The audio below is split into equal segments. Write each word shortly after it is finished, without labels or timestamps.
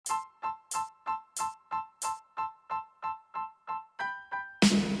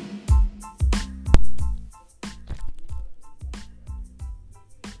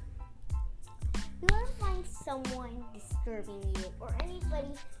someone disturbing you or anybody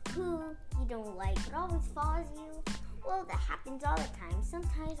who you don't like but always follows you, well, that happens all the time.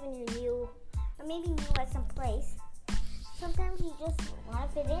 Sometimes when you're new or maybe new at some place, sometimes you just want to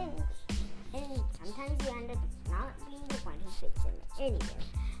fit in, and sometimes you end up not being the one who fits in anywhere.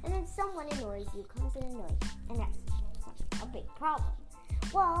 And then someone annoys you, comes and annoys you, and that's a big problem.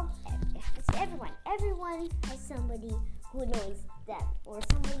 Well, it's everyone. Everyone has somebody who annoys them or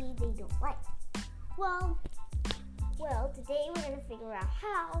somebody they don't like. Well, today we're going to figure out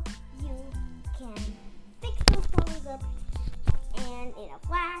how you can fix those problems up and in a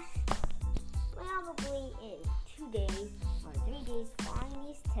flash, probably in 2 days or 3 days, following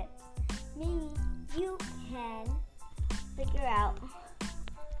these tips. Maybe you can figure out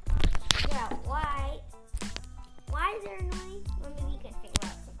why they're annoying, or maybe you can figure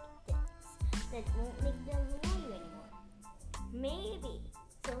out some things that won't make them annoy you anymore. Maybe.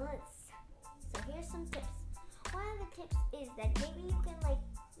 So here's some tips. One of the tips is that maybe you can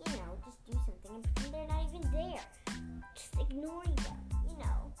just do something and pretend they're not even there. Just ignoring them,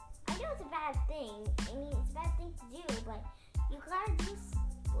 I know it's a bad thing. I mean, it's a bad thing to do, but you gotta do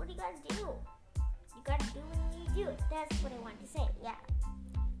what you gotta do. You gotta do when you do it. That's what I want to say, yeah.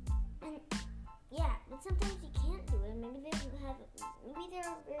 And yeah, but sometimes you can't do it. Maybe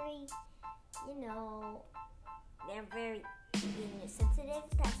they're very, they're very sensitive.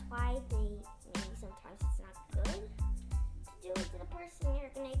 That's why maybe sometimes it's not good to do it to the person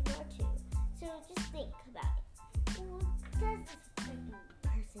you're gonna ignore to. So just think about it. Well, does this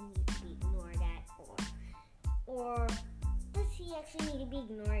person need to be ignored at, or does he actually need to be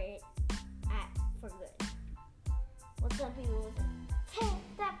ignored at for good? Well, some people will say,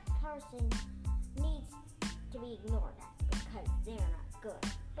 that person needs to be ignored at because they're not good.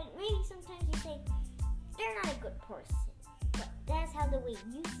 But maybe sometimes you say, they're not a good person, but that's how the way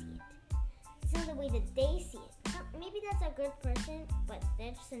you see it. It's not the way that they see it. Maybe that's a good person, but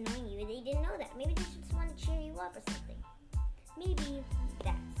they're just annoying you. They didn't know that. Maybe they just want to cheer you up or something. Maybe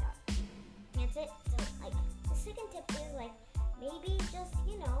that's it. So, the second tip is, maybe just,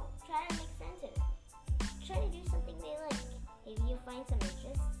 try to make friends with them. Try to do something they like. Maybe you find some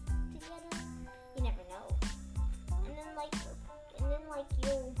interests together. You never know. And then,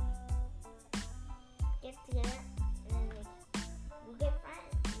 you'll get together, and then, we'll get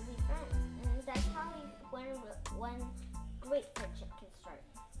friends. We'll be friends. And that's how one great friendship can start.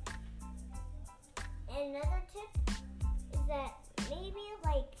 And another tip is that maybe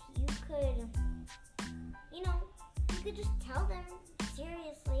you could just tell them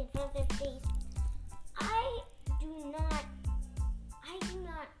seriously in front of their face, I do not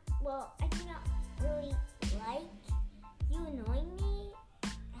really like you annoying me,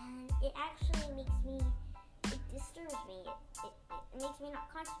 and it actually it disturbs me, it makes me not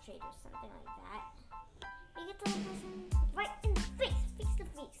concentrate or something like that. You can tell the person right in the face to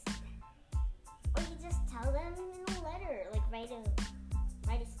face. Or you just tell them in a letter, write a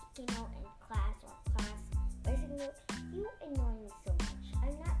sticky note in class, write a sticky note, you annoy me so much.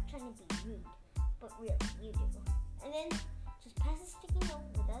 I'm not trying to be rude, but really, you do. And then just pass a sticky note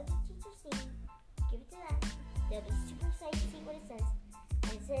without the teacher seeing, give it to them. They'll be super excited to see what it says.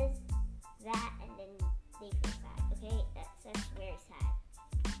 And it says that, and then they feel sad, okay? That's very sad.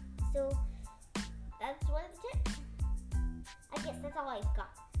 So, that's one of the tips. I guess that's all I've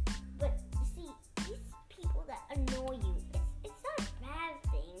got. But you see, these people that annoy you, it's not a bad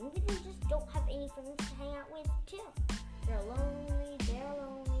thing. Maybe they just don't have any friends to hang out with too. They're lonely.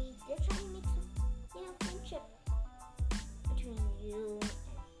 They're trying to make some, friendship between you and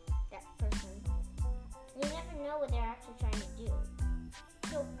that person. You never know what they're actually trying to do.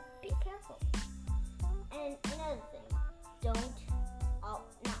 So be careful. And another thing, not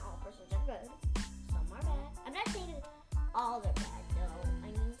all persons are good. Some are bad. I'm not saying all are bad though. I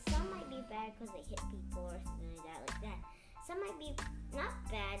mean, some might be bad because they hit people or something like that. Some might be not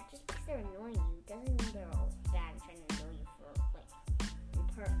bad just because they're annoying you. Doesn't mean they're all bad and trying to annoy you for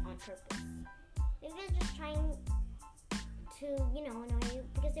on purpose. Maybe they're just trying to annoy you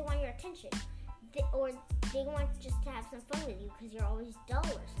because they want your attention, or they want just to have some fun with you because you're always dull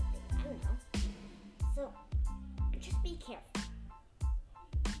or something. I don't know. So just be careful.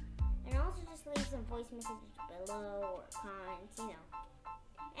 And also just leave some voice messages below or comments, And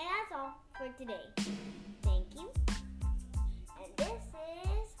that's all for today. Thank you. And this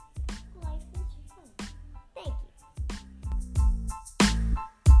is